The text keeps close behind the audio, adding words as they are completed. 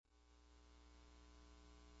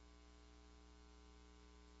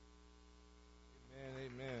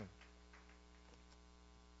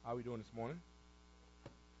How are we doing this morning?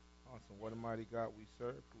 Awesome. What a mighty God we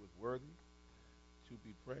serve, who is worthy to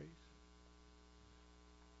be praised.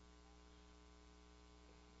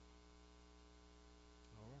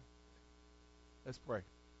 All right. Let's pray.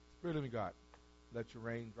 Spirit of living God, let your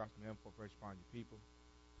rain drop from heaven for fresh upon your people.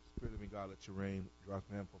 Spirit of living God, let your rain drop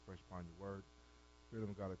from heaven for fresh upon your word. Spirit of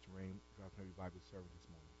living God, let your rain drop from every Bible servant this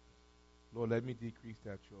morning. Lord, let me decrease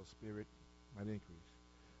that your spirit might increase.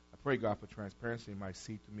 I pray, God, for transparency in my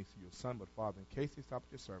seat to me through your Son. But, Father, in case they stop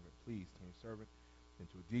at your servant, please turn your servant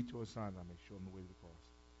into a detour sign that I may show him the way to the cross.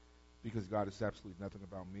 Because, God, it's absolutely nothing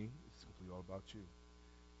about me. It's completely all about you.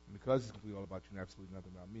 And because it's completely all about you and absolutely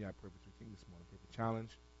nothing about me, I pray for three things this morning. I pray for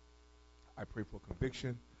challenge. I pray for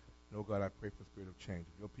conviction. And, oh, God, I pray for the spirit of change.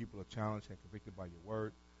 If your people are challenged and convicted by your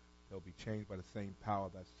word, they'll be changed by the same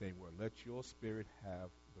power of that same word. Let your spirit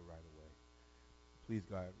have the right of way. Please,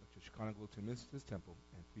 God, let your Shekinah glow to minister to this temple,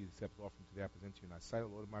 and please accept the offering today I present to you in thy sight, O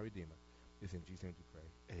Lord, my Redeemer. It's in Jesus' name we pray.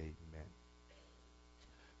 Amen.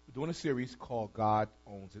 We're doing a series called God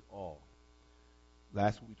Owns It All.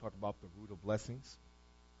 Last week we talked about the root of blessings,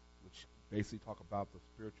 which basically talk about the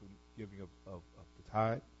spiritual giving of the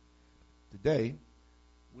tithe. Today,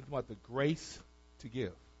 we're talking about the grace to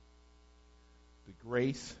give. The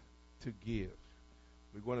grace to give.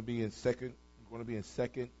 We're going to be in Second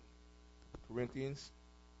Corinthians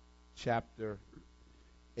chapter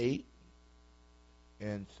 8.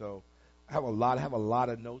 And so I have a lot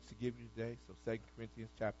of notes to give you today. So 2 Corinthians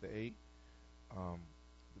chapter 8. The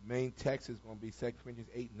main text is going to be 2 Corinthians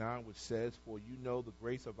 8:9, which says, "For you know the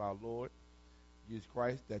grace of our Lord Jesus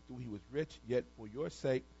Christ, that though he was rich, yet for your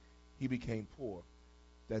sake he became poor,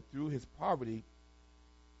 that through his poverty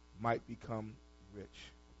might become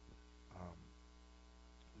rich."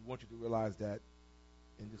 We want you to realize that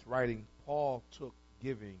in this writing, Paul took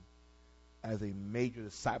giving as a major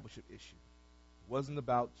discipleship issue. It wasn't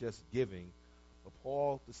about just giving, but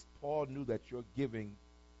Paul knew that your giving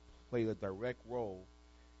played a direct role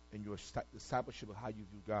in your discipleship of how you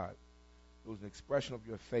view God. It was an expression of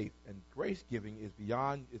your faith, and grace giving is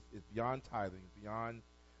beyond tithing,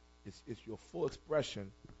 it's your full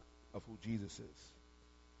expression of who Jesus is.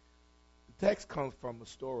 The text comes from the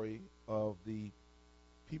story of the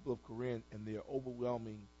people of Corinth and their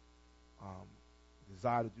overwhelming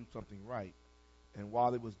desire to do something right. And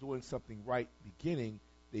while they was doing something right beginning,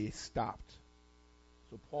 they stopped.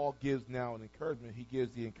 So Paul gives now an encouragement. He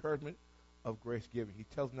gives the encouragement of grace giving. He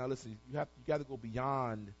tells them, now listen, you got to go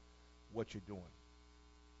beyond what you're doing.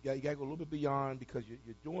 You got to go a little bit beyond, because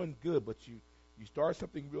you're doing good, but you start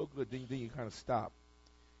something real good, then you kind of stop.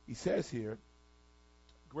 He says here,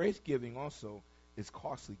 grace giving also is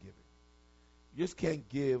costly giving. You just can't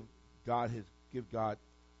give God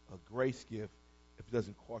a grace gift if it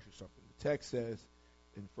doesn't cost you something. The text says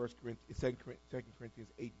in 2 Corinthians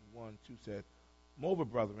 8:1-2 says, "Moreover,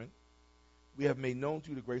 brethren, we have made known to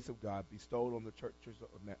you the grace of God bestowed on the churches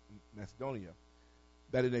of Macedonia,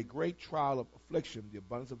 that in a great trial of affliction, the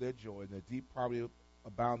abundance of their joy, and their deep poverty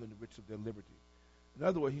abound in the riches of their liberty." In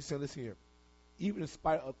other words, he said, listen here, even in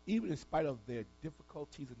spite of their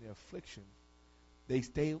difficulties and their afflictions, they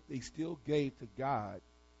still gave to God,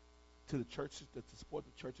 to the churches, to support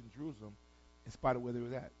the church in Jerusalem, in spite of where they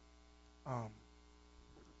were at.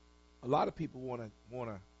 A lot of people want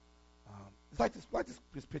to. It's like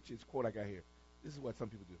this picture, this quote I got here. This is what some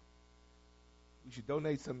people do. We should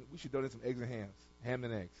donate some eggs and ham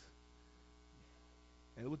and eggs.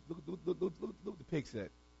 And look the pig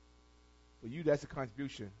said. For you, that's a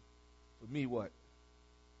contribution. For me, what?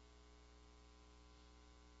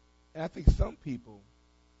 And I think some people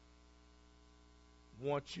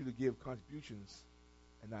want you to give contributions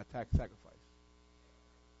and not sacrifice.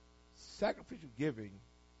 Sacrificial giving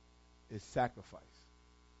is sacrifice.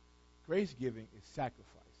 Grace giving is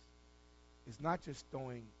sacrifice. It's not just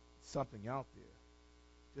throwing something out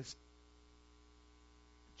there. Just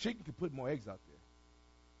chicken can put more eggs out there.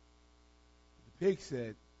 The pig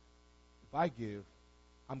said, if I give,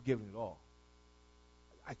 I'm giving it all.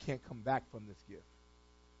 I can't come back from this gift.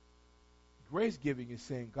 Grace giving is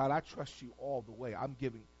saying, God, I trust you all the way. I'm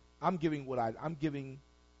giving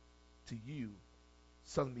to you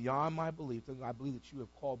something beyond my belief, something I believe that you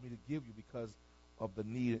have called me to give you because of the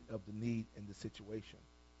need in the situation.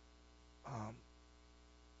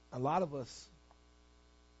 A lot of us,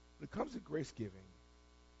 when it comes to grace giving,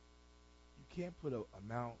 you can't put an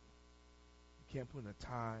amount, you can't put in a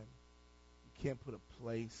time, you can't put a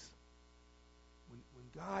place. When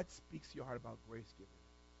God speaks to your heart about grace giving,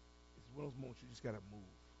 it's one of those moments you just got to move.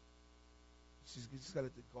 You just got to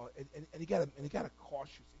go, and it got to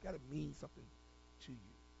cost you. It got to mean something to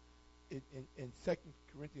you. In 2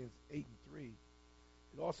 Corinthians 8:3,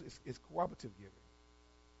 It also is cooperative giving.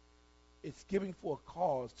 It's giving for a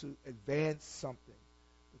cause to advance something.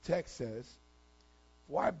 The text says,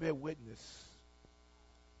 "For I bear witness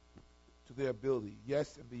to their ability,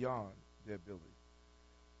 yes, and beyond their ability.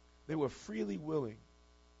 They were freely willing,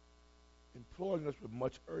 imploring us with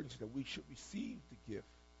much urgency that we should receive the gift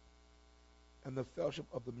and the fellowship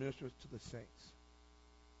of the ministers to the saints."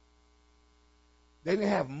 They didn't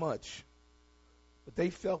have much, but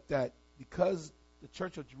they felt that because the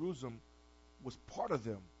Church of Jerusalem was part of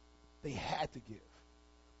them, they had to give.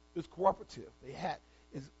 It was cooperative.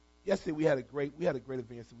 Yesterday we had a great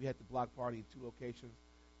event. So we had the block party in 2 locations.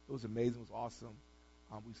 It was amazing. It was awesome.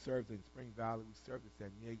 We served in Spring Valley. We served in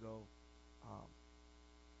San Diego.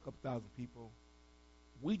 A couple thousand people.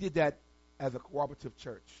 We did that as a cooperative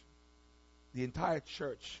church. The entire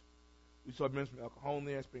church. We saw members from El Cajon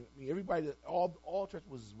there. Everybody, all church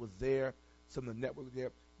was there. Some of the network was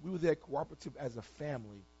there. We were there cooperative as a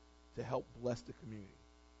family to help bless the community.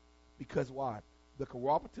 Because why? The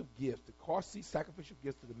cooperative gifts, the costly sacrificial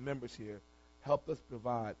gifts to the members here, helped us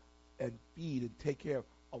provide and feed and take care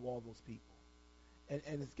of all those people.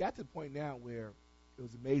 And it's got to the point now where it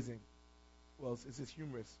was amazing. Well, it's just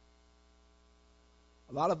humorous.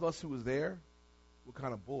 A lot of us who was there were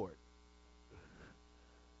kind of bored.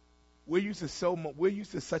 We're used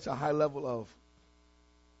to such a high level of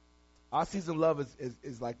our season of love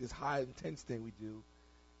is like this high intense thing we do.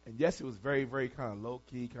 And yes, it was very, very kind of low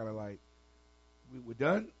key, kind of like we're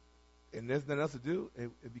done, and there's nothing else to do.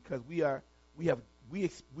 And because we are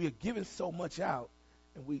giving so much out,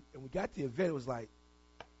 and we got the event. It was like,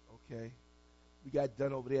 okay, we got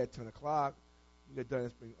done over there at 10 o'clock. We got done in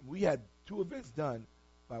spring. We had 2 events done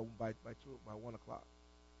by 1 o'clock,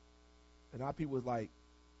 and our people was like,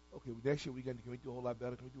 okay, next year can we do a whole lot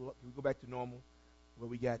better? Can we go back to normal, where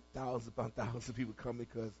we got thousands upon thousands of people coming,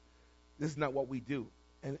 because this is not what we do.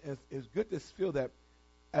 And it's good to feel that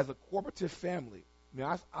as a cooperative family. I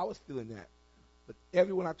mean, I was feeling that. But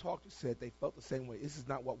everyone I talked to said they felt the same way. This is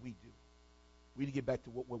not what we do. We need to get back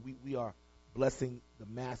to what we are blessing the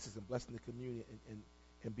masses and blessing the community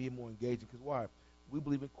and being more engaging. Because why? We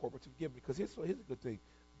believe in cooperative giving. Because here's a good thing.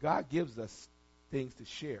 God gives us things to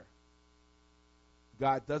share.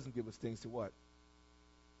 God doesn't give us things to what?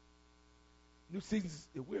 New Seasons,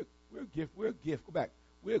 we're a gift. We're a gift. Go back.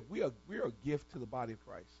 We are a gift to the body of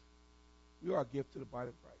Christ. We are a gift to the body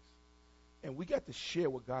of Christ. And we got to share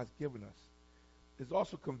what God's given us. There's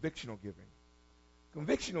also convictional giving.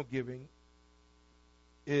 Convictional giving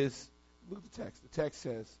is, look at the text. The text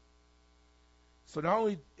says, so not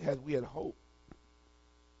only had we had hope,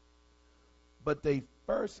 but they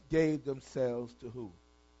first gave themselves to who?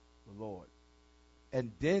 The Lord.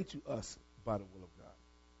 And then to us by the will of God.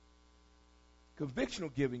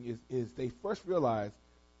 Convictional giving is they first realize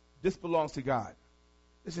this belongs to God.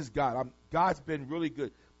 This is God. God's been really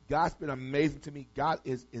good. God's been amazing to me. God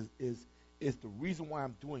is the reason why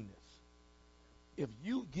I'm doing this. If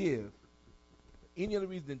you give for any other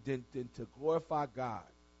reason than to glorify God,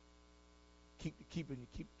 keep it.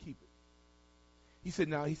 He said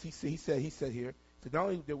here, not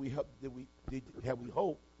only did we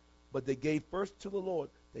hope, but they gave first to the Lord.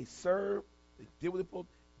 They served, they did what they supposed,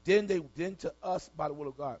 then to us by the will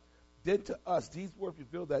of God. Then to us, these words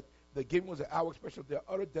reveal that the giving was our expression of their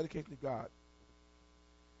utter dedication to God.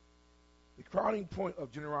 The crowning point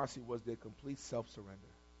of generosity was their complete self-surrender.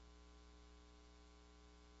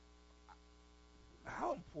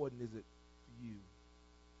 How important is it for you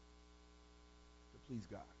to please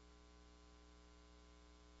God?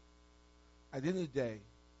 At the end of the day,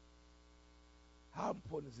 how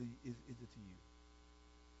important is it to you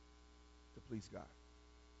to please God?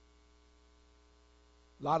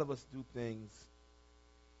 A lot of us do things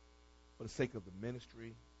for the sake of the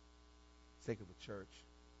ministry, sake of the church.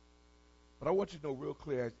 But I want you to know real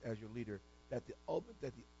clear as your leader that the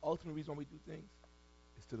ultimate reason why we do things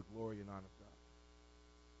is to the glory and honor of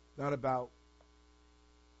God. Not about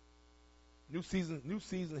New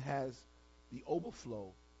Season has the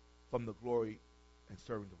overflow from the glory and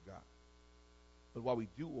serving of God. But what we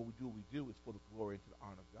do is for the glory and to the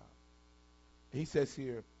honor of God. And he says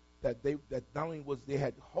here that not only was they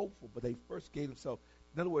had hopeful, but they first gave themselves.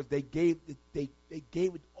 In other words, they gave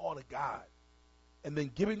it all to God, and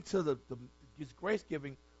then giving to his grace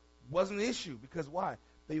giving wasn't an issue, because why?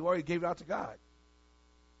 They already gave it out to God.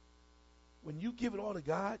 When you give it all to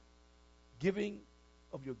God, giving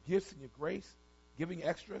of your gifts and your grace, giving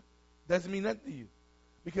extra, doesn't mean nothing to you,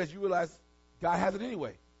 because you realize God has it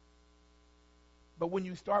anyway. But when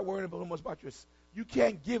you start worrying so much about yourself, you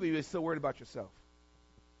can't give if you're still worried about yourself.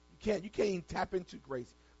 You can't even tap into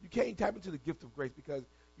grace. You can't even tap into the gift of grace because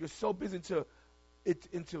you're so busy to it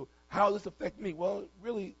into how this affects me. Well,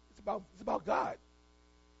 really, it's about God.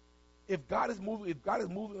 If God is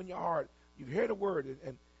moving on your heart, you hear the word,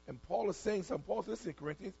 and Paul is saying something. Paul says in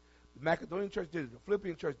Corinthians, the Macedonian church did it, the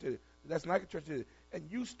Philippian church did it, the Thessalonican church did it, and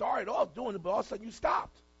you started off doing it, but all of a sudden you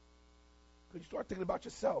stopped because you start thinking about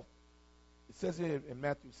yourself. It says in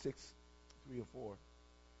Matthew 6:3-4.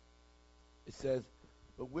 It says,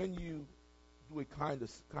 but when you do a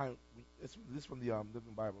kindness, this is from the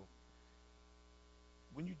Living Bible.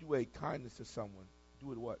 When you do a kindness to someone,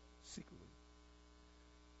 do it what? Secretly.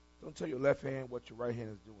 Don't tell your left hand what your right hand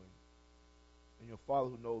is doing. And your Father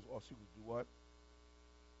who knows all secrets do what?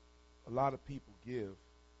 A lot of people give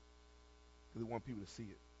because they want people to see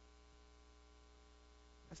it.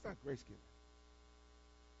 That's not grace giving.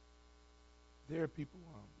 There are people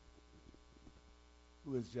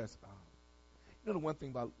who is just, the one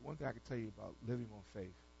thing I can tell you about living on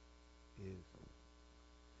faith is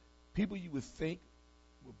people you would think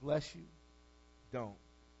will bless you, don't.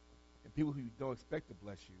 And people who you don't expect to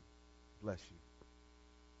bless you.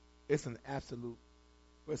 It's an absolute,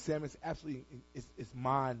 for Sam, it's absolutely, it's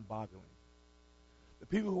mind-boggling. The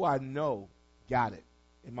people who I know got it,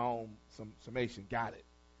 in my own summation, got it.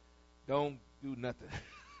 Don't do nothing.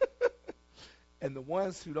 And the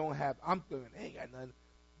ones who don't have, I'm thinking, they ain't got nothing,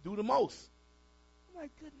 do the most. I'm like,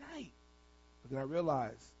 good night. But then I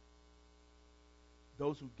realized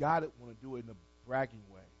those who got it want to do it in a bragging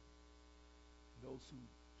way. Those who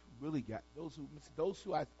really got, those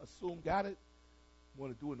who I assume got it,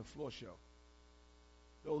 want to do it in the floor show.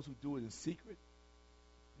 Those who do it in secret,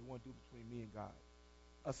 they want to do it between me and God,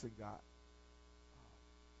 us and God.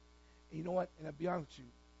 And you know what? And I'll be honest with you,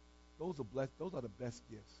 those are the best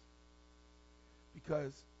gifts.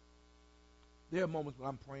 Because there are moments when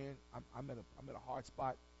I'm praying, I'm at a hard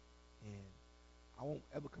spot, and I won't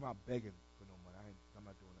ever come out begging for no money. I'm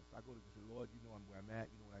not doing that. So I go to say, Lord, you know where I'm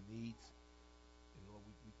at, you know what I need. And Lord,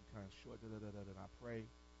 we can kind of short, and I pray.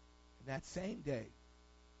 And that same day,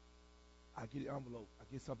 I get an envelope. I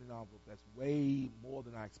get something in an envelope that's way more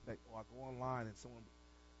than I expect. Or I go online and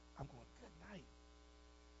I'm going, good night.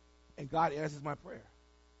 And God answers my prayer.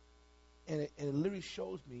 And it literally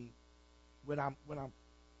shows me when I'm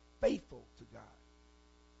faithful to God.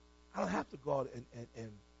 I don't have to go out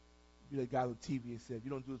and be the guy on TV and say, if you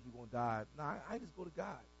don't do this, we're going to die. No, I just go to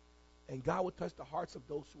God. And God will touch the hearts of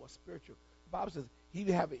those who are spiritual. The Bible says, he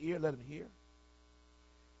that have an ear, let him hear.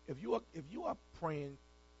 If you are praying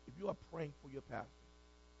for your pastor,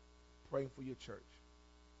 praying for your church,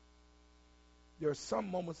 there are some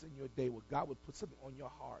moments in your day where God would put something on your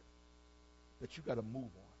heart that you got to move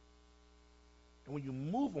on. And when you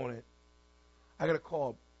move on it, I got to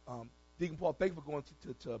call Deacon Paul. Thank you for going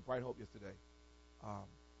to Bright Hope yesterday.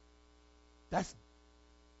 That's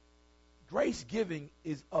grace giving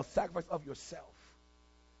is a sacrifice of yourself.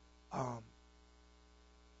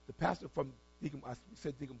 The pastor from Deacon, I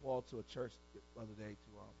sent Deacon Paul to a church the other day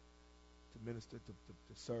to minister,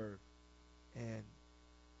 to serve, and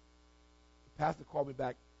the pastor called me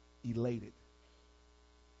back elated.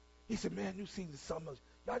 He said, "Man, New Season Summer,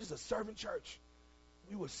 y'all just a servant church.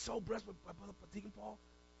 We were so blessed with Brother Deacon Paul.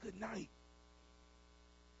 Good night."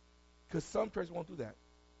 Because some churches won't do that.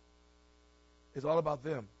 It's all about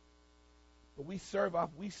them. But we serve our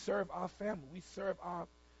family. We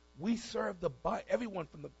serve everyone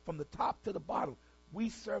from the top to the bottom. We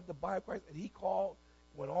serve the body of Christ. And he called,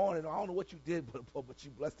 went on, and I don't know what you did, but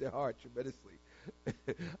you blessed their heart tremendously.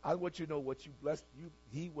 I want you to know what you blessed.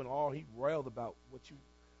 He went on. He railed about what you.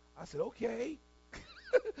 I said, okay.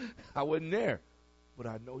 I wasn't there, but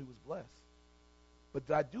I know he was blessed. But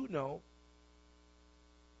I do know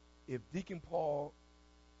if Deacon Paul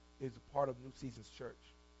is a part of New Seasons Church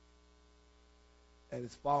and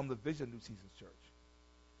is following the vision of New Seasons Church,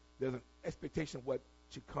 there's an expectation of what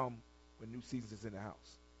should come when New Seasons is in the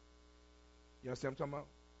house. You understand what I'm talking about?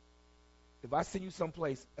 If I send you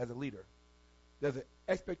someplace as a leader, there's an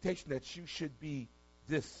expectation that you should be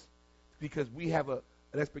this, because we have an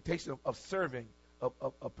expectation of serving,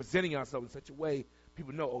 of presenting ourselves in such a way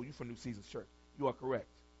people know, oh, you're from New Seasons Church. You are correct.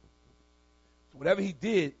 So whatever he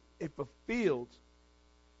did, it fulfilled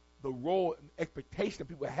the role and expectation that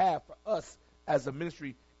people have for us as a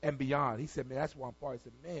ministry and beyond. He said, man, that's why I'm part. He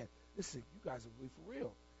said, man, listen, you guys are really for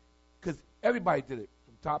real. Because everybody did it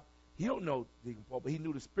from top. He don't know Deacon Paul, but he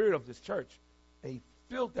knew the spirit of this church. And he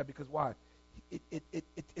felt that because why?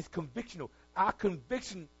 It's convictional. Our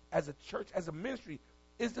conviction as a church, as a ministry,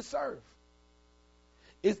 is to serve.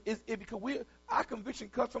 Because our conviction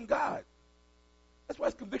comes from God. That's why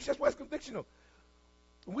it's conviction. That's why it's convictional.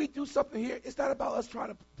 When we do something here, it's not about us trying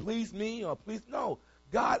to please me or please. No,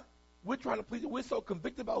 God, we're trying to please you. We're so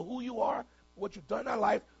convicted about who you are, what you've done in our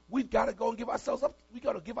life, we've got to go and give ourselves up. We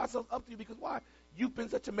got to give ourselves up to you because why? You've been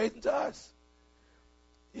such amazing to us.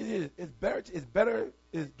 It is. It's better. It's better.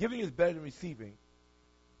 Giving is better than receiving,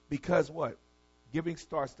 because what? Giving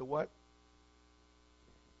starts to what?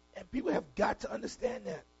 And people have got to understand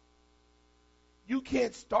that. You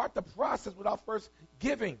can't start the process without first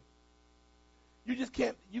giving. You just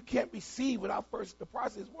can't. You can't receive without first the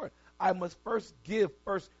process work. I must first give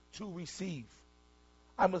first to receive.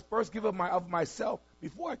 I must first give of myself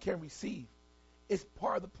before I can receive. It's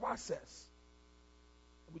part of the process.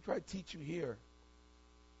 And we try to teach you here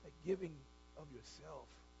that giving of yourself.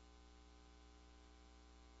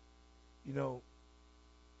 You know,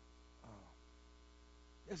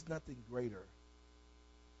 there's nothing greater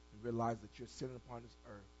than realize that you're sitting upon this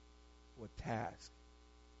earth for a task,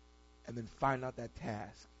 and then find out that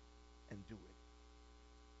task and do it.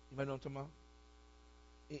 You might know what I'm talking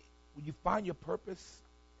about? When you find your purpose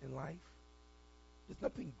in life, there's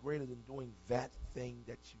nothing greater than doing that thing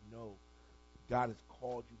that you know God has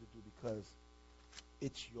called you to do because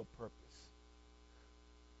it's your purpose.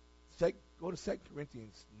 Go to 2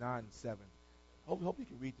 Corinthians 9:7. I hope you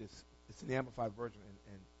can read this. It's in the Amplified Version,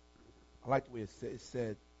 and I like the way it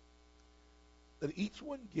said, "Let each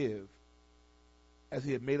one give as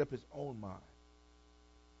he had made up his own mind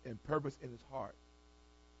and purpose in his heart,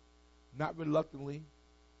 not reluctantly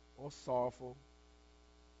or sorrowful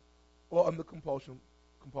or under compulsion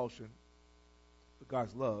for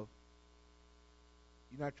God's love."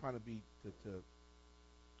 You're not trying to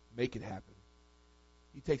make it happen.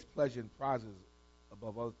 He takes pleasure in prizes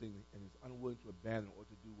above other things and is unwilling to abandon or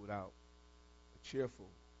to do without. A cheerful,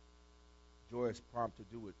 joyous, prompt to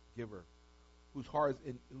do it giver, whose heart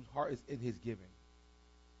is in his giving.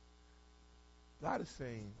 God is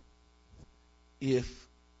saying, if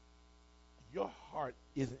your heart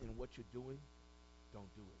isn't in what you're doing,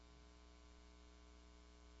 don't do it.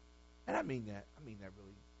 And I mean that. I mean that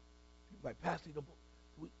really. People are like, Pastor,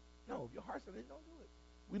 no, if your heart's in it, don't do it.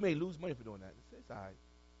 We may lose money for doing that. It's all right.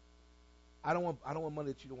 I don't want money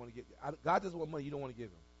that you don't want to get. God doesn't want money you don't want to give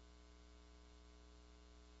him.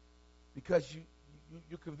 Because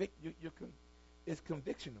it's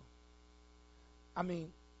convictional. I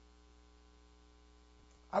mean,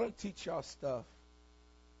 I don't teach y'all stuff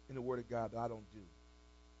in the Word of God that I don't do.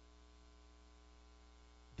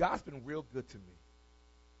 God's been real good to me.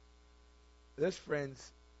 There's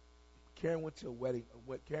friends. Karen went to a wedding.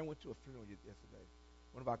 Karen went to a funeral yesterday.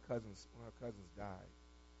 One of our cousins died.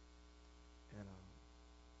 And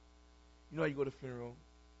you know how you go to a funeral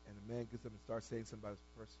and the man gets up and starts saying something about his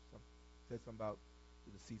person, says something about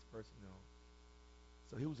the deceased person. You know.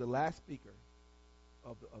 So he was the last speaker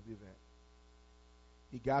of the event.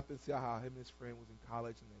 He got up and said how him and his friend was in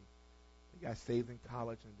college and they got saved in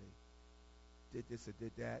college and they did this or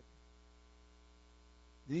did that.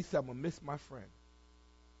 Then he said, "I'm gonna miss my friend."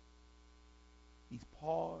 He's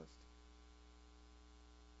paused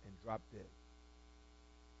and dropped dead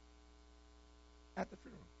at the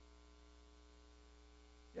funeral.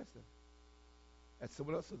 Yes, sir. And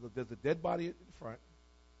someone else says there's a dead body in front.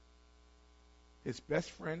 His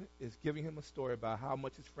best friend is giving him a story about how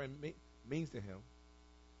much his friend means to him.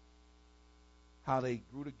 How they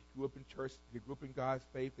grew up in church, they grew up in God's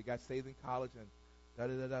faith, they got saved in college, and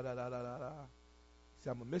da-da-da-da-da-da-da-da. He said,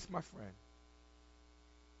 "I'm going to miss my friend."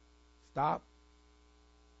 Stop.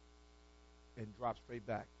 And dropped straight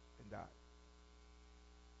back and died.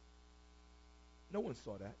 No one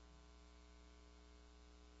saw that.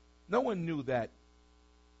 No one knew that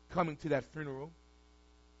coming to that funeral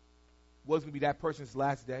was going to be that person's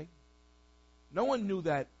last day. No one knew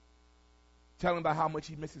that telling about how much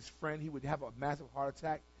he missed his friend, he would have a massive heart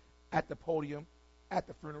attack at the podium, at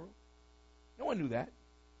the funeral. No one knew that.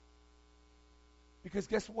 Because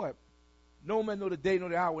guess what? No man know the day, nor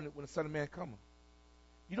the hour when the Son of Man comes.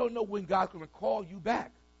 You don't know when God's going to call you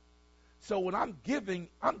back. So when I'm giving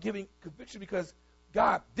conviction because,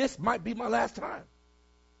 God, this might be my last time.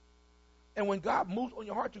 And when God moves on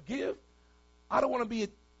your heart to give, I don't want to be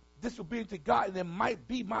disobedient to God and it might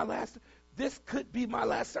be my last. This could be my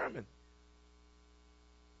last sermon.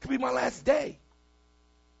 Could be my last day.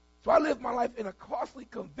 So I live my life in a costly,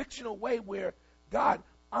 convictional way where, God,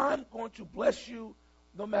 I'm going to bless you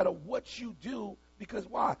no matter what you do because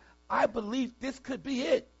why? I believe this could be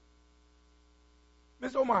it.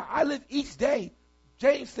 Mr. Omar, I live each day.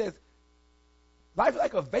 James says, life is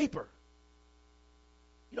like a vapor.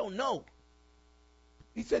 You don't know.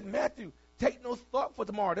 He said, Matthew, take no thought for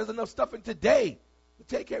tomorrow. There's enough stuff in today to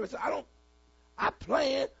take care of it. So I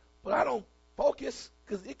plan, but I don't focus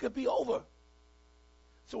because it could be over.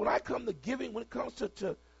 So when I come to giving, when it comes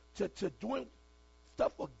to doing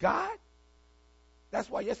stuff for God, That's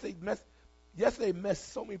why yesterday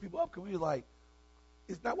messed so many people up because we were like,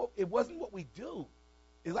 it wasn't what we do.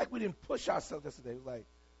 It's like we didn't push ourselves yesterday. It was like,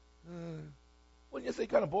 wasn't yesterday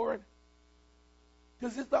kind of boring?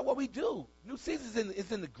 Because it's not what we do. New season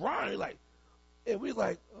is in the grind. Like, and we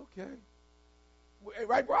like, okay.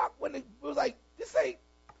 Right, Brock? When it was like, this ain't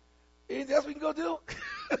anything else we can go do?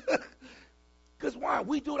 Because why?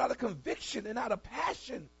 We do it out of conviction and out of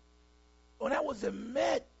passion. When that wasn't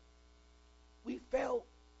met, we felt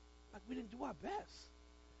like we didn't do our best.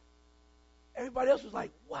 Everybody else was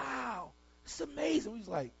like, wow, it's amazing. We was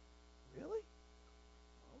like, really?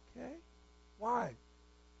 Okay. Why?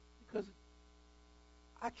 Because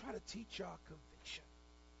I try to teach y'all conviction.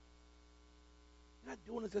 You're not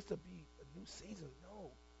doing this just to be a new season.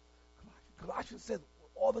 No. Colossians says,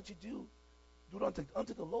 all that you do it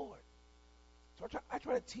unto the Lord. So I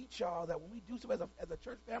try to teach y'all that when we do something as a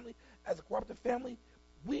church family, as a cooperative family,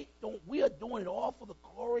 we are doing it all for the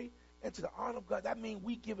glory and to the honor of God. That means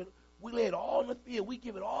we lay it all in the field. We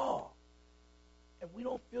give it all. And we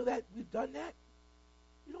don't feel that we've done that,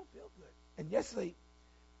 we don't feel good. And yesterday,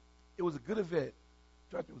 it was a good event.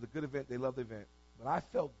 Church, it was a good event. They loved the event. But I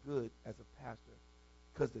felt good as a pastor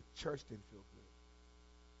because the church didn't feel good.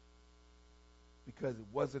 Because it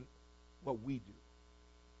wasn't what we do.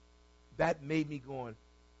 That made me going,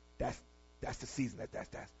 that's the season.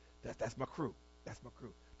 That's my crew. That's my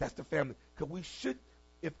crew. That's the family. Because we should,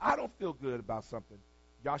 if I don't feel good about something,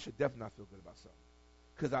 y'all should definitely not feel good about something.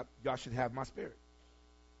 Because y'all should have my spirit.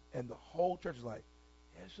 And the whole church is like,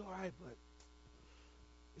 yeah, it's all right, but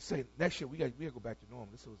it's saying next year we got to go back to normal.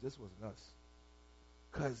 This wasn't us.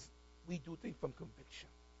 Because we do things from conviction.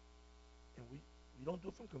 And we don't do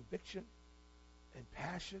it from conviction and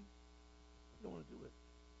passion. We don't want to do it.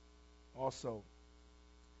 Also,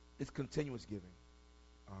 it's continuous giving.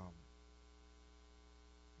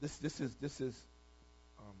 This is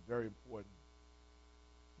very important.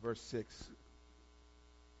 Verse 6,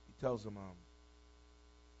 he tells them,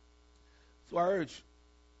 so I urge,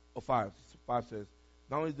 5 says,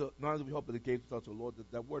 not only do we hope that they gave themselves to the Lord,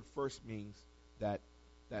 that word first means that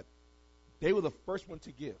they were the first one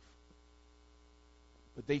to give.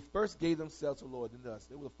 But they first gave themselves to the Lord, then to us.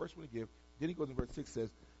 They were the first one to give. Then he goes in verse 6 says,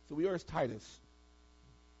 so we urge Titus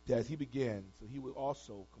that as he began, so he will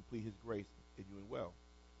also complete his grace in you and well.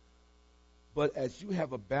 But as you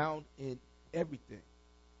have abound in everything,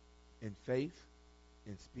 in faith,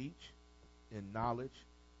 in speech, in knowledge,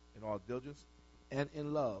 in all diligence, and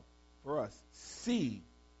in love for us, see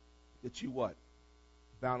that you what?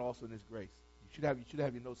 Abound also in his grace. You should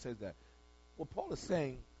have your note says that. Well, Paul is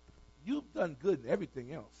saying, you've done good in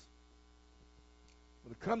everything else.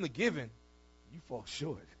 When it comes to giving, you fall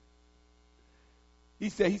short. He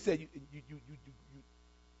said you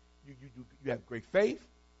have great faith.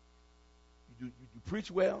 You preach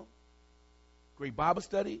well. Great Bible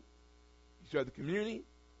study. You serve the community.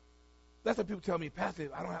 That's what people tell me, Pastor,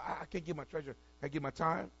 I can't give my treasure. I give my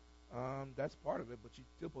time. That's part of it, but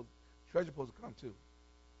treasure supposed to come too.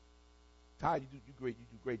 Ty, you do great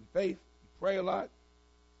in faith. You pray a lot.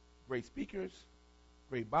 Great speakers.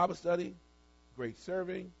 Great Bible study. Great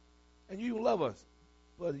serving. And you even love us.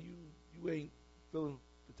 But you ain't feeling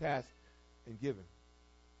the task and giving.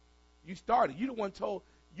 You started. You the one told.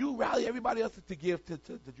 You rallied everybody else to give to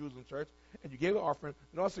the Jerusalem church, and you gave an offering,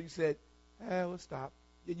 and also you said, we'll stop.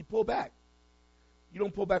 And you pull back. You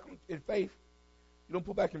don't pull back in faith. You don't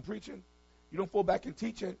pull back in preaching. You don't pull back in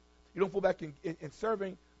teaching. You don't pull back in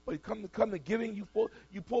serving. But come to giving, you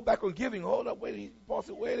pull back on giving. Hold up, Paul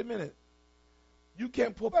said, wait a minute. You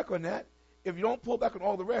can't pull back on that. If you don't pull back on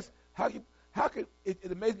all the rest, how could it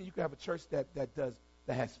amazes me you can have a church that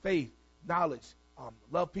has faith, knowledge,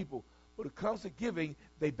 love people. When it comes to giving,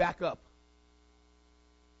 they back up.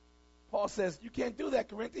 Paul says you can't do that,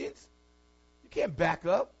 Corinthians. You can't back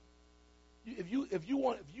up. If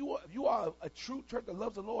you are a true church that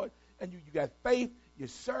loves the Lord, and you got faith, you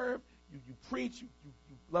serve, you preach, you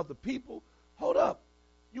love the people. Hold up,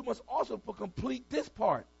 you must also complete this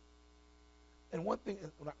part. And one thing,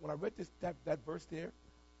 when I read that verse there,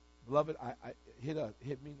 beloved, I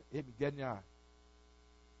hit me dead in the eye.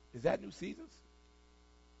 Is that New Seasons?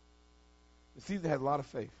 The season has a lot of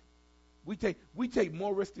faith. We take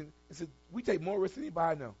more risk than anybody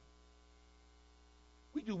I know.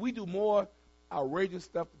 We do more outrageous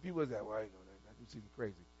stuff than people that. Well, I know that New Season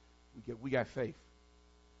crazy. We got faith.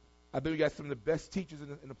 I bet we got some of the best teachers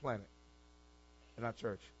in the planet in our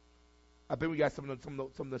church. I bet we got some of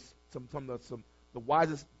the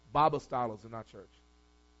wisest Bible scholars in our church.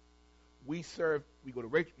 We serve. We go to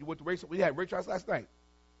Rachel. You went to Rachel. We had Rachel House last night.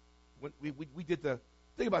 We did the.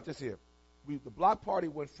 Think about this here. The block party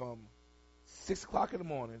went from 6 o'clock in the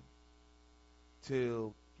morning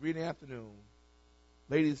till 3 in the afternoon.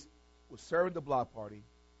 Ladies was serving the block party,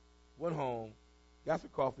 went home, got some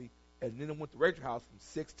coffee, and then went to Rachel House from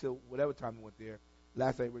 6 till whatever time they went there.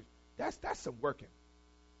 Last night, that's some working.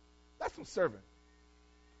 That's some serving.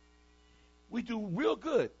 We do real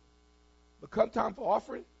good, but come time for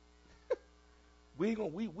offering, we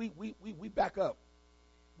back up.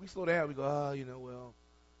 We slow down. We go,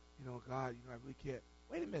 God, I really can't.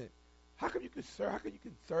 Wait a minute. How come you can serve? How come you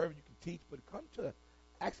can serve? You can teach, but come to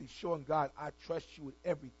actually showing God, I trust you with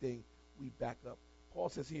everything. We back up. Paul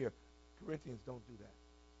says here, Corinthians, don't do that.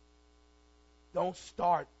 Don't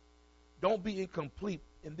start. Don't be incomplete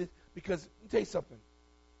in this. Because let me tell you something.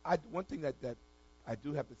 One thing that I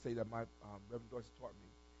do have to say that my Reverend Dorsey taught me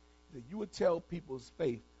is that you would tell people's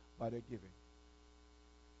faith by their giving.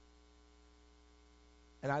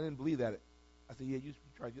 And I didn't believe that. I said, yeah, you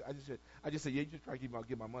try. I just said, yeah, you just try to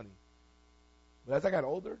get my money. But as I got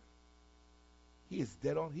older, he is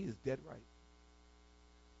dead on. He is dead right.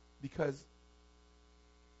 Because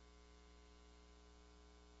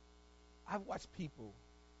I've watched people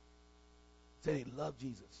say they love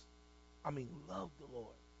Jesus. I mean, love the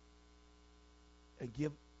Lord, and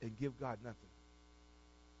give God nothing.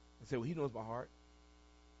 And say, well, he knows my heart.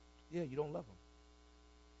 Yeah, you don't love him.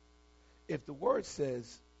 If the word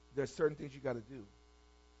says there's certain things you got to do,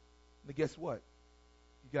 then guess what?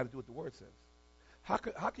 You got to do what the word says. How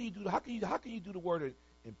can you do the word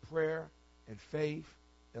in prayer and faith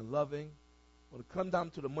and loving? When it comes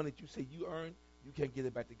down to the money that you say you earned, you can't get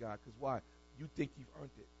it back to God. Because why? You think you've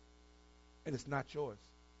earned it, and it's not yours.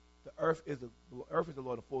 The earth is the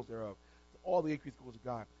Lord, the fullness thereof. All the increase goes to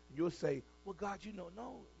God. And you'll say, well, God, no,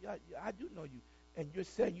 I do know you. And you're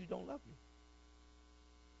saying you don't love me.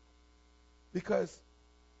 Because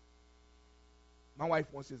my wife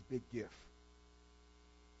wants this big gift.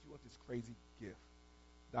 She wants this crazy gift.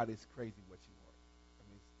 That is crazy what she wants. I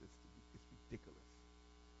mean, it's ridiculous.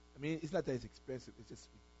 I mean, it's not that it's expensive. It's just,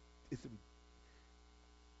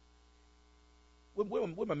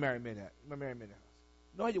 where my married men at? My married men in the house.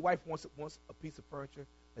 You know how your wife wants a piece of furniture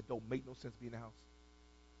that don't make no sense to be in the house?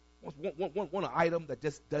 Want an item that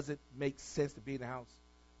just doesn't make sense to be in the house?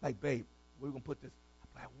 Like, babe, where are we going to put this?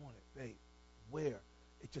 I want it, babe. Where?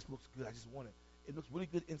 It just looks good. I just want it. It looks really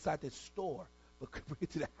good inside this store, but bring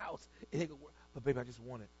it to the house. It ain't gonna work. But, babe, I just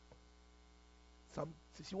want it. So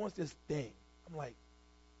she wants this thing. I'm like,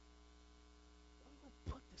 where are we going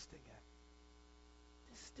to put this thing at?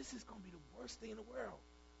 This is going to be the worst thing in the world.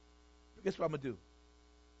 But guess what I'm going to do?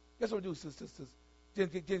 Guess what I'm going to do, sis? Jen,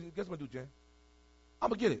 guess what I'm going to do, Jen? I'm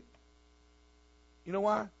going to get it. You know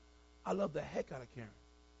why? I love the heck out of Karen.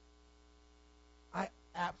 I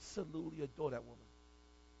absolutely adore that woman.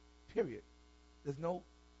 Period.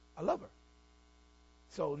 I love her.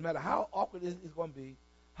 So no matter how awkward it's going to be,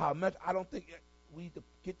 how much I don't think we need to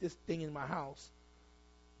get this thing in my house,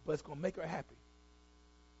 but it's going to make her happy.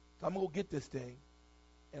 So I'm going to go get this thing,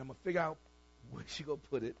 and I'm going to figure out where she's going to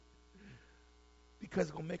put it, because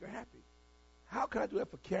it's going to make her happy. How can I do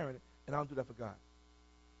that for Karen, and I don't do that for God?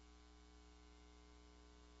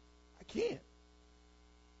 I can't.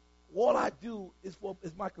 All I do is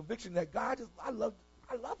my conviction that God I love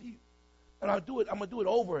you. And I'm going to do it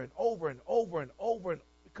over and over and over and over,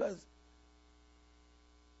 because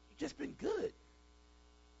you've just been good.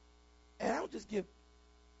 And I don't just give.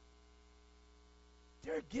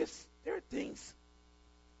 There are gifts, there are things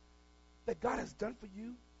that God has done for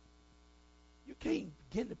you. You can't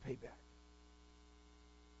begin to pay back.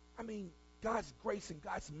 I mean, God's grace and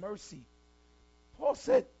God's mercy. Paul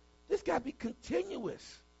said, this got to be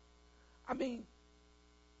continuous. I mean,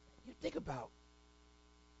 you think about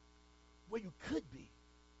where you could be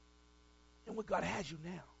and where God has you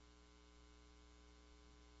now.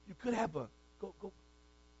 You could have but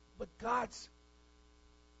God's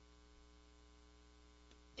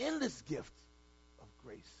endless gift of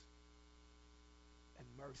grace and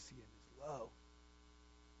mercy and his love.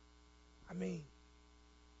 I mean,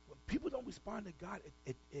 when people don't respond to God,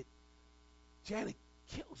 Janet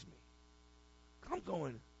kills me. I'm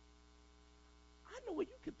going, I know where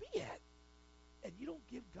you could be at, and you don't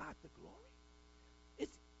give God the glory.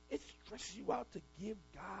 It stresses you out to give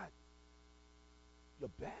God your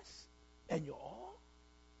best and your all.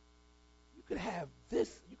 You could have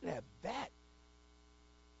this, you could have that.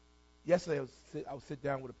 Yesterday, I would sit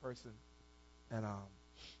down with a person, and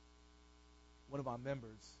one of our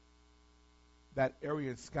members, that area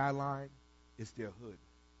in Skyline is their hood.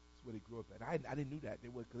 It's where they grew up at. I didn't know that. They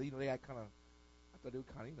were, because they had kind of, I thought they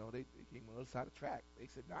were kind of, they came on the other side of the track. They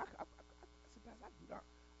said, no, I said, I do not.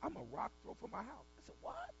 I'm a rock throw from my house. I said,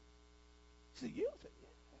 what? She said, you? I said, yeah.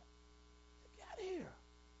 out of here.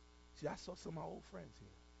 See, I saw some of my old friends here.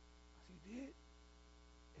 I said, you did?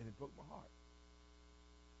 And it broke my heart.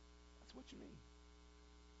 That's what you mean.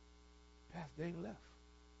 Pastor, they ain't left.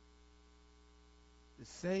 The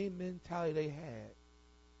same mentality they had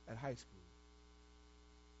at high school,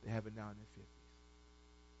 they have it now in their 50s.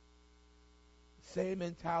 The same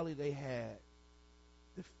mentality they had,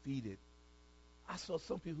 defeated. I saw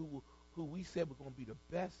some people who we said were going to be the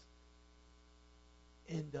best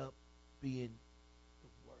end up being the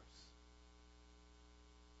worst.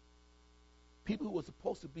 People who were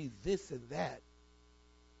supposed to be this and that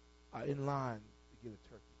are in line to get a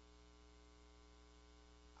turkey.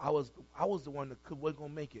 I was the one that wasn't going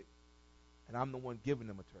to make it, and I'm the one giving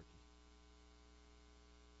them a turkey.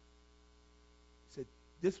 Said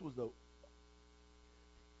this was the.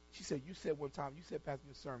 She said, you said one time, you said, Pastor, in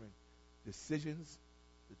your sermon, decisions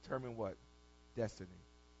determine what? Destiny.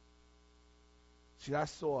 See, I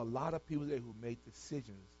saw a lot of people there who made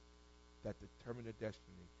decisions that determined their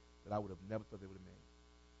destiny that I would have never thought they would have made.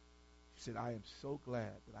 She said, I am so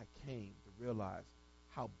glad that I came to realize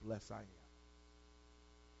how blessed I am.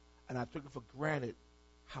 And I took it for granted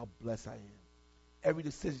how blessed I am. Every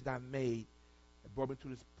decision I made brought me to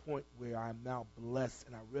this point where I'm now blessed,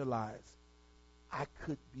 and I realize I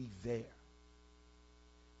could be there.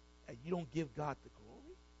 And you don't give God the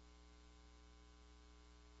glory?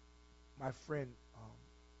 My friend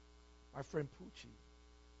Poochie,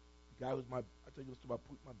 the guy who was I told you about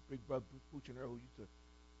my big brother Poochie and Earl, who used to,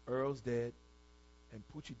 Earl's dead, and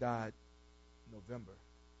Poochie died in November.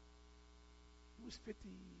 He was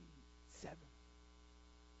 57.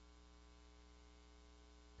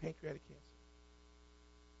 Pancreatic cancer.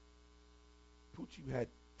 Poochie had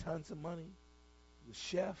tons of money. He was a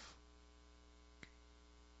chef.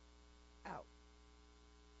 Out.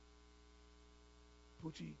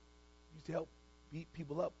 Poochie used to help beat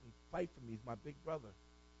people up and fight for me. He's my big brother.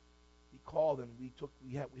 He called and we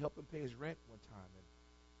helped him pay his rent one time.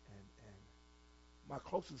 And my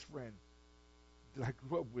closest friend that I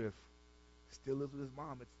grew up with still lives with his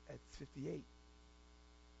mom at 58.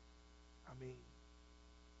 I mean,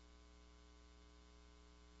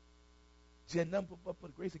 Jen, nothing but the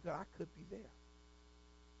grace of God, I could be there.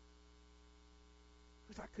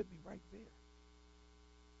 Because I could be right there.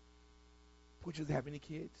 Poochie doesn't have any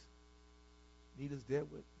kids. Nita's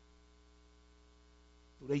dead with.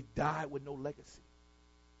 So they died with no legacy.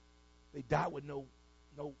 They died with no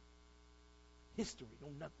history, no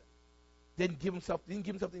nothing. Didn't give himself to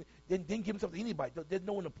anybody. Didn't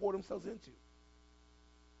know one to pour themselves into.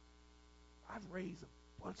 I've raised a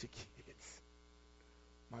bunch of kids.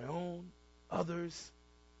 My own, others.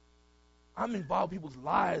 I'm involved in people's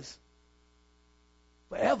lives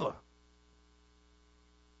forever.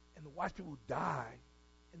 And to watch people die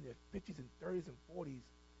in their 50s and 30s and 40s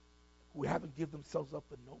who haven't given themselves up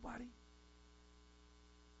for nobody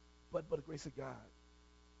but the grace of God.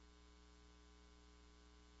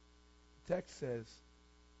 The text says,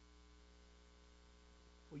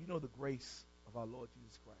 for you know the grace of our Lord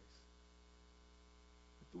Jesus Christ.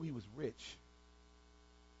 That though he was rich,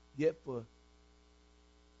 yet for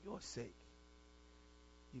your sake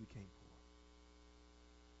he became poor.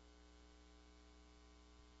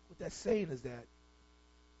 What that's saying is that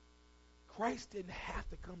Christ didn't have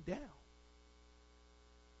to come down.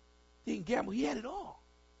 He didn't gamble. He had it all.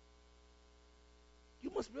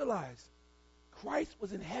 You must realize Christ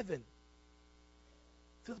was in heaven.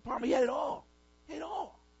 To the part he had it all. He had it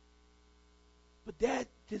all. But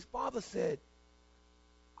his father said,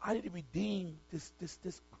 I need to redeem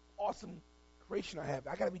this awesome creation I have.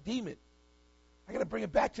 I got to redeem it. I got to bring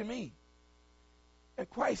it back to me. And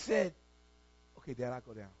Christ said, okay, Dad, I'll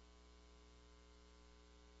go down.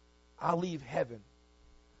 I'll leave heaven.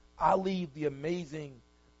 I'll leave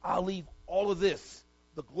I'll leave all of this,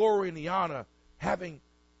 the glory and the honor, having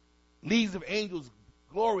leagues of angels,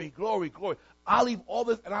 glory, glory, glory. I'll leave all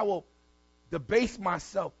this and I will debase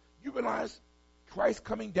myself. You realize Christ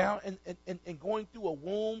coming down and going through a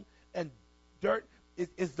womb and dirt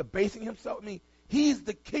is debasing himself? I mean, he's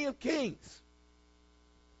the King of Kings.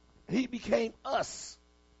 He became us,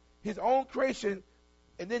 his own creation,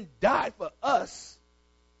 and then died for us.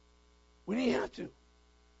 We didn't have to.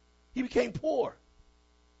 He became poor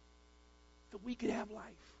so we could have life.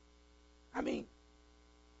 I mean,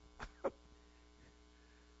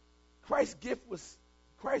 Christ's giving was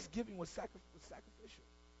sacrificial.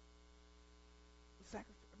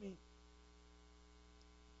 I mean,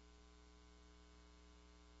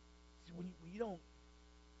 when we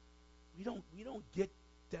don't get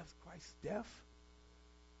Christ's death.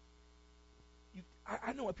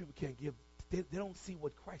 I know why people can't give. They don't see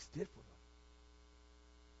what Christ did for them.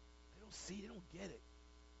 They don't don't see, they don't get it.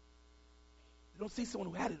 They don't see someone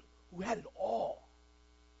who had it all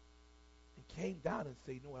and came down and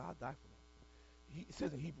say, you know what, I'll die for them. It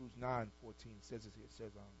says in Hebrews 9:14, it says this here, it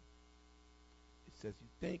says,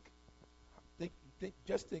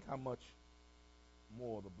 just think how much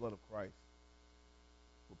more the blood of Christ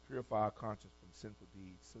will purify our conscience from sinful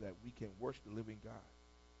deeds so that we can worship the living God.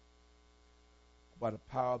 By the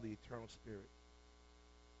power of the eternal Spirit,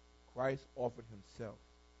 Christ offered himself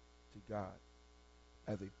to God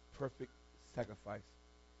as a perfect sacrifice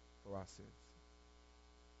for our sins.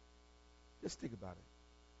 Just think about it.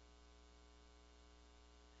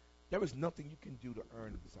 There is nothing you can do to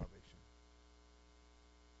earn salvation.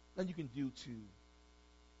 Nothing you can do to,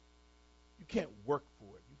 you can't work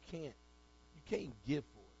for it. You can't give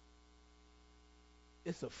for it.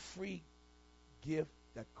 It's a free gift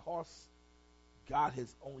that costs God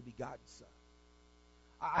his only begotten Son.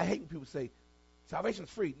 I hate when people say, salvation's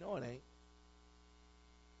free. No, it ain't.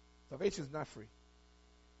 Salvation is not free.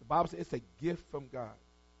 The Bible says it's a gift from God.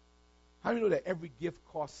 How do you know that every gift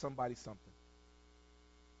costs somebody something?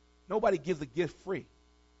 Nobody gives a gift free.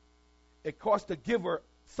 It costs the giver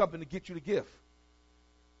something to get you the gift.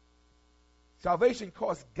 Salvation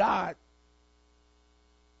costs God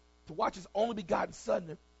to watch his only begotten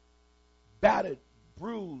Son battered,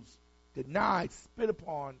 bruised, denied, spit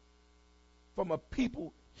upon from a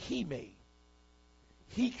people he made,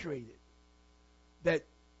 he created, that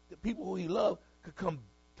the people who he loved could come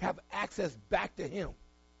have access back to him.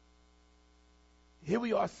 Here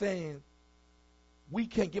we are saying we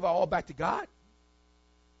can't give our all back to God.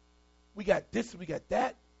 We got this and we got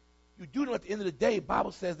that. You do know at the end of the day, the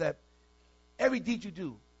Bible says that every deed you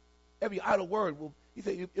do, every idle word, he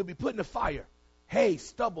said it'll be put in the fire. Hay,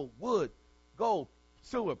 stubble, wood, gold,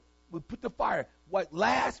 silver. We'll put the fire. What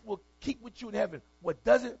lasts will keep with you in heaven. What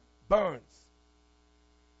doesn't, burns.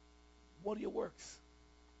 What are your works?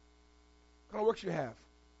 What kind of works you have?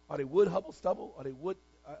 Are they wood, hubble, stubble? Are they wood?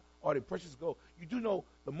 Are they precious gold? You do know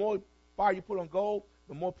the more fire you put on gold,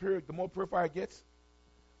 the more purified it gets.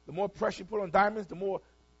 The more pressure you put on diamonds, the more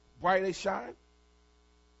bright they shine.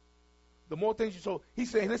 The more things you so he's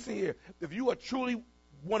saying, listen here, if you are truly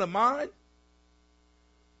one of mine,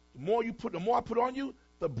 the more I put on you,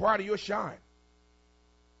 the brighter your shine.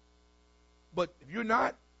 But if you're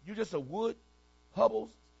not, you're just a wood,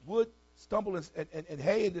 stumble and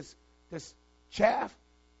hay and this chaff,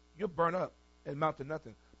 you'll burn up and amount to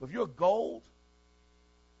nothing. But if you're gold,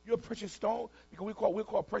 you're a precious stone, because we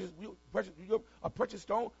call precious, you're a precious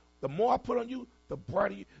stone. The more I put on you, the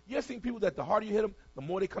brighter you. You ever seen people that the harder you hit them, the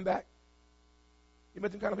more they come back? You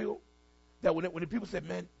met them kind of people? That when the people say,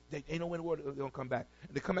 man, they ain't no way in the world they don't come back.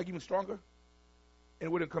 And they come back even stronger.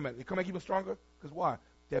 And where they come back? They come back even stronger? Because why?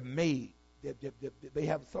 They're made. They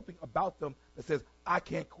have something about them that says, I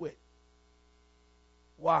can't quit.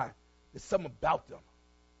 Why? There's something about them.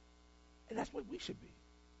 And that's what we should be.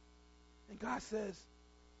 And God says,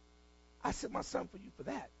 I sent my Son for you for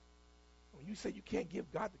that. When you say you can't give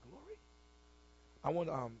God the glory, I want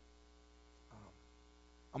to I'm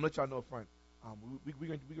gonna let y'all know up front. We're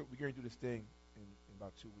gonna do this thing in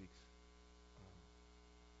about 2 weeks.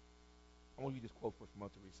 I want you to just quote first from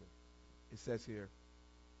Mother Teresa. It says here,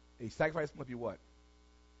 a sacrifice must be what?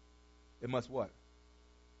 It must what?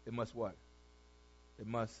 It must what? It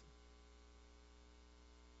must.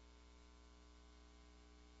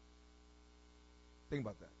 Think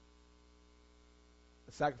about that.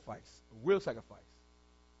 A sacrifice, a real sacrifice,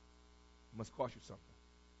 must cost you something.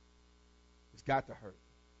 It's got to hurt.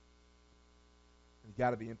 It's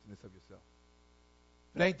got to be emptiness of yourself.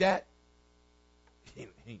 If it ain't that,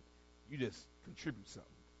 you just contribute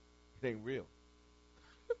something. It ain't real.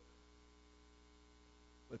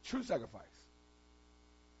 But true sacrifice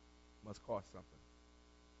must cost something.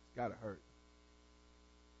 It's got to hurt.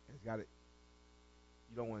 And it's got to,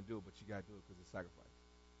 you don't want to do it, but you got to do it because it's sacrifice.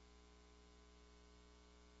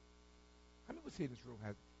 How many of us here in this room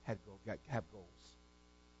have goals?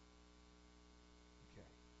 Okay.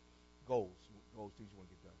 Goals, things you want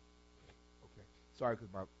to get done. Okay. Sorry,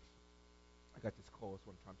 because I got this cold. That's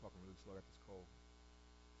one time talking really slow. I got this cold.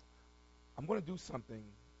 I'm going to do something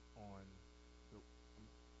on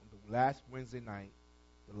the last Wednesday night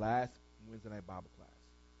Bible class.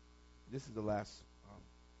 This is the last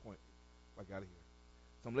point I got here.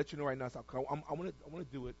 So I'm going to let you know right now. So I want to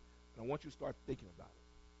do it, and I want you to start thinking about it.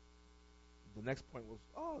 The next point was,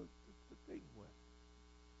 the thing what?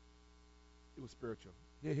 It was spiritual.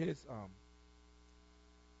 Yeah, this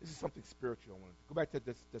is something spiritual. I want to go back to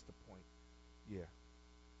this. That's the point. Yeah.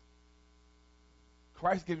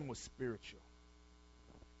 Christ's giving was spiritual.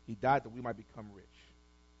 He died that we might become rich.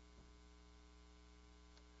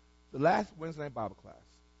 The last Wednesday night Bible class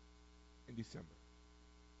in December.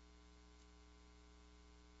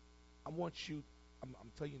 I'm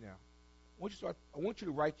telling you now. I want you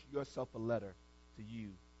to write yourself a letter to you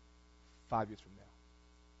 5 years from now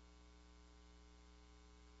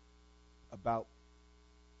about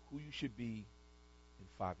who you should be in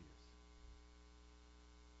 5 years.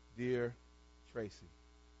 Dear Tracy,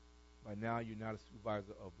 by now you're not a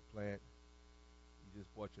supervisor of the plant. You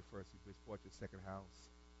just bought your second house.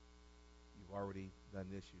 You've already done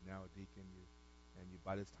this. You're now a deacon.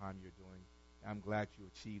 By this time you're doing. I'm glad you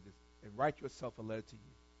achieved this. And write yourself a letter to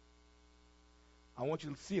you. I want you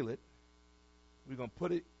to seal it. We're going to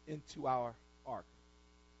put it into our ark.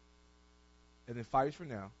 And then 5 years from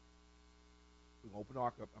now, we're going to open the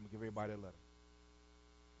ark up. I'm going to give everybody a letter.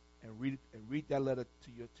 And read that letter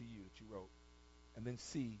to you that you wrote. And then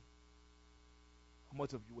see how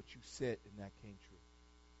much of what you said in that came true.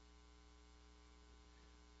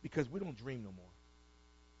 Because we don't dream no more.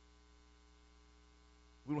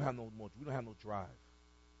 We don't have no drive.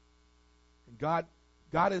 And God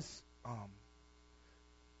is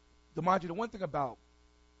mind you, the one thing about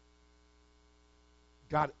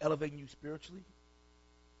God elevating you spiritually,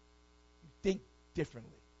 you think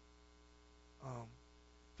differently.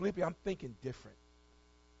 Felipe, I'm thinking different.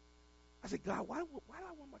 I said, God, why do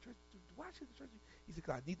I want my church to do? Why should the church do? He said,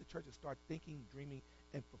 God, I need the church to start thinking, dreaming,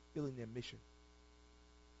 and fulfilling their mission.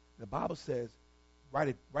 The Bible says,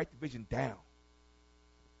 write the vision down.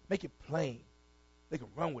 Make it plain. They can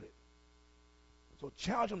run with it. So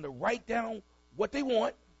challenge them to write down what they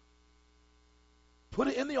want, put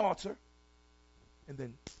it in the altar, and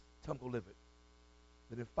then tell them to go live it.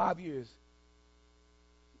 Then in 5 years,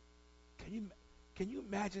 can you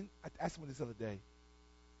imagine? I asked someone this other day.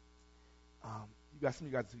 Some of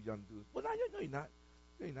you guys are too young to do this. Well, no, you're not.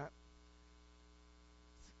 No, you're not.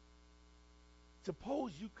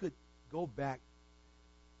 Suppose you could go back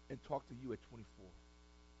and talk to you at 24.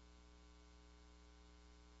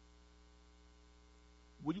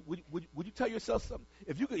 Would you tell yourself something?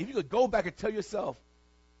 If you could go back and tell yourself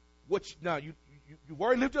you've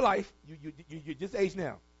already lived your life. You're this age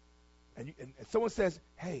now, and someone says,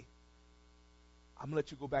 "Hey, I'm gonna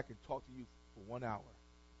let you go back and talk to you for 1 hour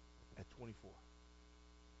at 24."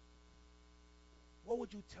 What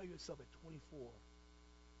would you tell yourself at 24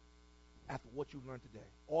 after what you've learned today,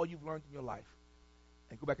 all you've learned in your life,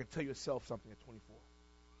 and go back and tell yourself something at 24?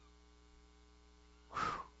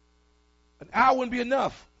 Whew. An hour wouldn't be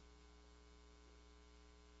enough.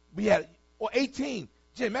 Or 18.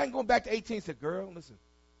 Jim, man going back to 18 and said, girl, listen.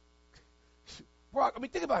 Brock,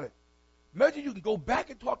 think about it. Imagine you can go back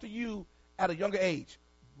and talk to you at a younger age.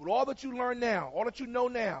 With all that you learn now, all that you know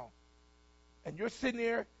now, and you're sitting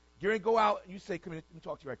there, you're going to go out, and you say, come here, let me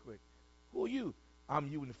talk to you right quick. Who are you? I'm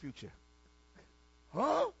you in the future.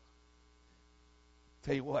 Huh?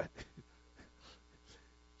 Tell you what.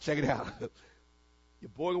 Check it out. Your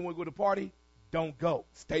boy going to go to the party? Don't go.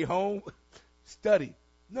 Stay home. Study.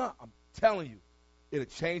 No, I'm telling you, it'll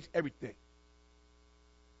change everything.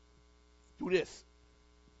 Do this.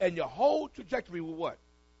 And your whole trajectory will what?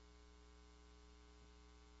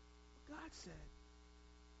 God said,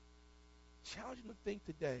 challenge them to think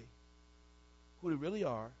today who they really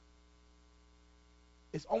are.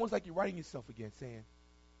 It's almost like you're writing yourself again, saying,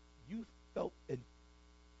 you felt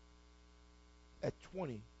at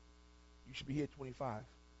 20, you should be here at 25.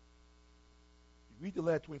 You read the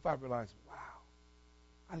letter at 25 and realize, wow,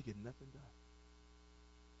 I didn't get nothing done.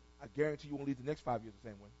 I guarantee you won't leave the next 5 years the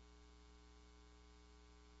same way.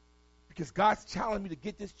 Because God's challenging me to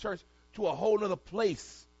get this church to a whole other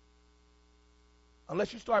place.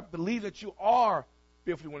 Unless you start believing that you are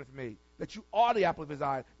fearfully and wonderfully made, that you are the apple of his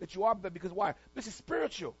eye, that you are, because why? This is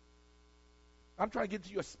spiritual. I'm trying to get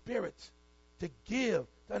to your spirit, to give,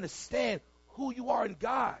 to understand who you are in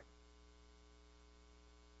God.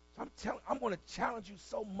 So I'm going to challenge you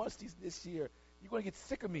so much this year. You're going to get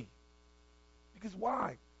sick of me. Because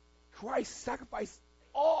why? Christ sacrificed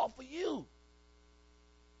all for you.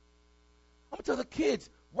 I'm going to tell the kids,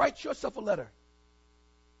 write yourself a letter.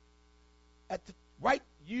 Write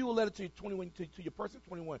you a letter to your 21, to your person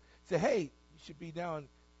 21. Say, hey, you should be now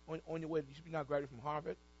on your way. You should be now graduating from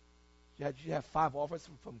Harvard. You have 5 offers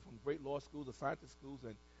from great law schools or scientist schools,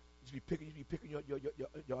 and you should be picking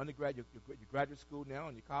your undergrad, your graduate school now,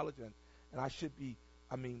 and your college, and I should be,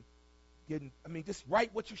 just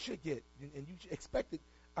write what you should get, and you should expect it.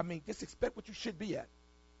 Just expect what you should be at.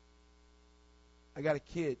 I got a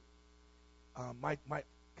kid. My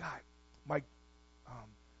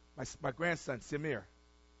grandson Samir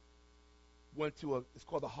went to it's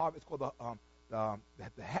called the Harvard. It's called the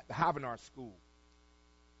Havenar School,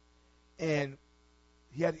 and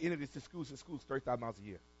he had to enter this school. This school's $30,000 a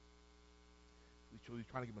year. He's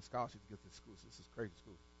trying to give him a scholarship to get to school. This is crazy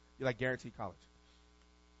school. You're like guaranteed college.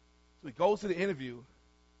 So he goes to the interview.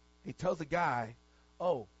 He tells the guy,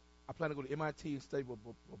 "Oh, I plan to go to MIT and study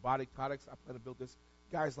robotic products. I plan to build this."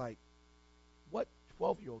 The guy's like, "What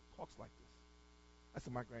 12-year-old talks like this?" I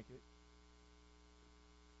said, "My grandkid."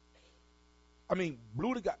 I mean,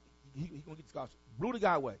 blew the guy. He's going to get the scholarship. Blew the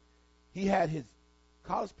guy away. He had his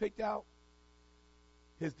college picked out,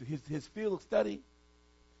 his field of study.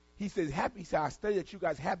 He says, "Happy." He said, "I study that you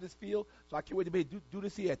guys have this field, so I can't wait to be able to do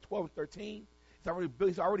this here at 12 and 13.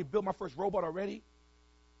 He's already built my first robot already.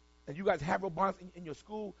 And you guys have robots in your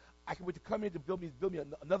school. I can wait to come here to build me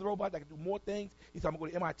another robot that can do more things." He said, "I'm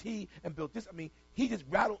going to go to MIT and build this." I mean, he just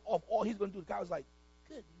rattled off all he's going to do. The guy was like,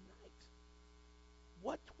 "Good night.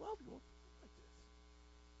 What 12-year-old like this?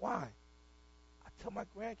 Why?" I tell my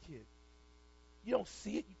grandkid, you don't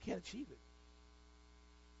see it, you can't achieve it.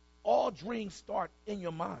 All dreams start in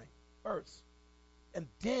your mind first. And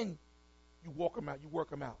then you walk them out, you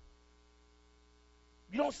work them out.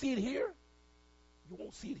 You don't see it here, you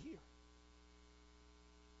won't see it here.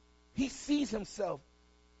 He sees himself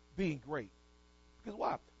being great. Because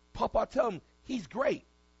why? Papa tell him he's great.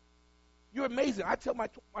 You're amazing. I tell my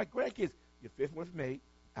grandkids, your fifth one's made,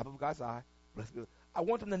 apple of God's eye, blessed be. I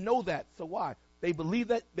want them to know that. So why? They believe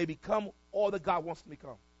that they become all that God wants them to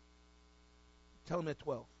become. Tell them at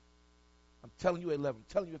 12. I'm telling you at 11. I'm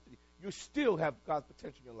telling you at 50. You still have God's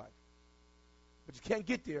potential in your life. But you can't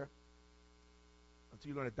get there until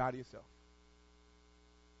you learn to die to yourself.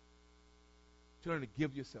 Until you learn to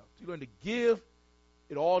give yourself. Until you learn to give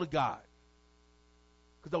it all to God.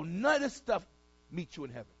 Because none of this stuff meets you in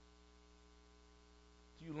heaven.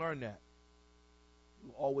 Until you learn that, you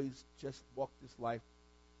will always just walk this life.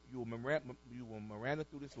 You will Miranda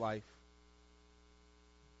through this life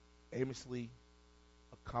aimlessly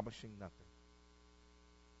accomplishing nothing.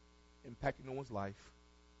 Impacting no one's life.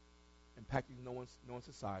 Impacting no one's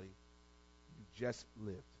society. You just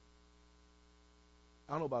lived.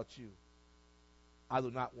 I don't know about you. I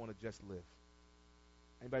do not want to just live.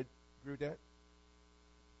 Anybody agree with that?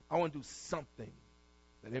 I want to do something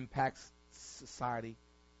that impacts society.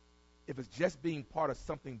 If it's just being part of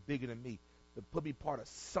something bigger than me, to put me part of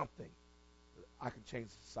something that I can change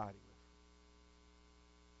society with.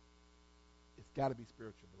 It's got to be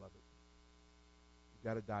spiritual, beloved. You've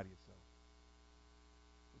got to die to yourself.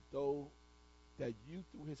 Though that you,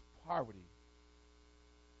 through his poverty,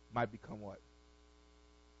 might become what?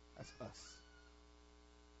 That's us.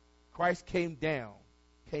 Christ came down,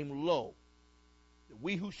 came low, that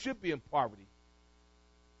we who should be in poverty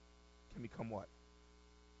can become what?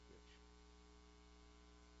 Rich.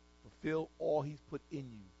 Fulfill all he's put in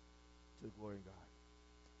you to the glory of God.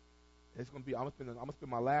 It's going to be, I'm going to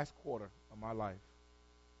spend my last quarter of my life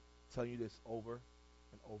telling you this over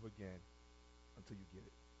and over again until you get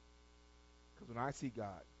it. Because when I see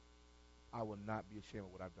God, I will not be ashamed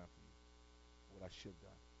of what I've done for you, what I should have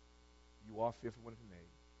done. You are fearfully and wonderfully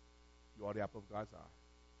made. You are the apple of God's eye,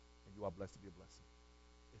 and you are blessed to be a blessing.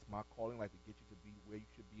 It's my calling life to get you to be where you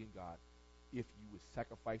should be in God if you would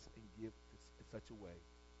sacrifice and give in such a way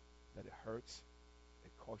that it hurts,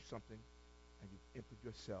 it costs you something, and you input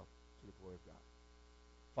yourself to the glory of God.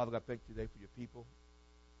 Father God, thank you today for your people.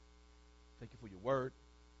 Thank you for your word.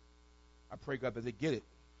 I pray, God, that they get it.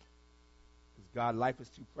 Because, God, life is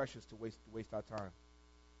too precious to waste our time.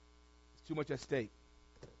 There's too much at stake.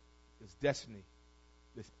 There's destiny.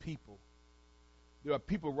 There's people. There are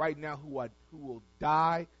people right now who will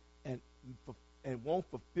die and won't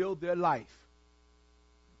fulfill their life.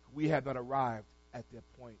 We have not arrived at their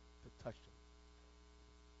point to touch them.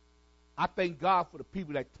 I thank God for the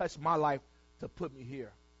people that touched my life to put me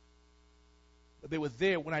here. That they were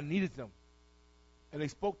there when I needed them. And they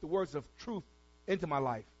spoke the words of truth into my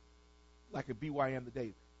life. Like a BYM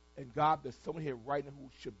today. And God, there's someone here right now who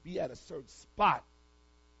should be at a certain spot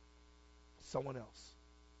for someone else.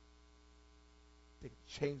 They can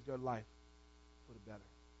change their life for the better.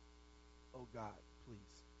 Oh God, please.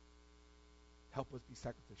 Help us be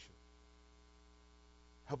sacrificial.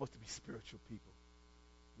 Help us to be spiritual people.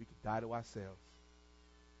 We can die to ourselves.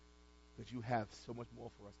 Because you have so much more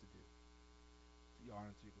for us to do. To your honor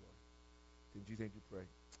and to your glory. In Jesus' name we pray.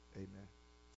 Amen.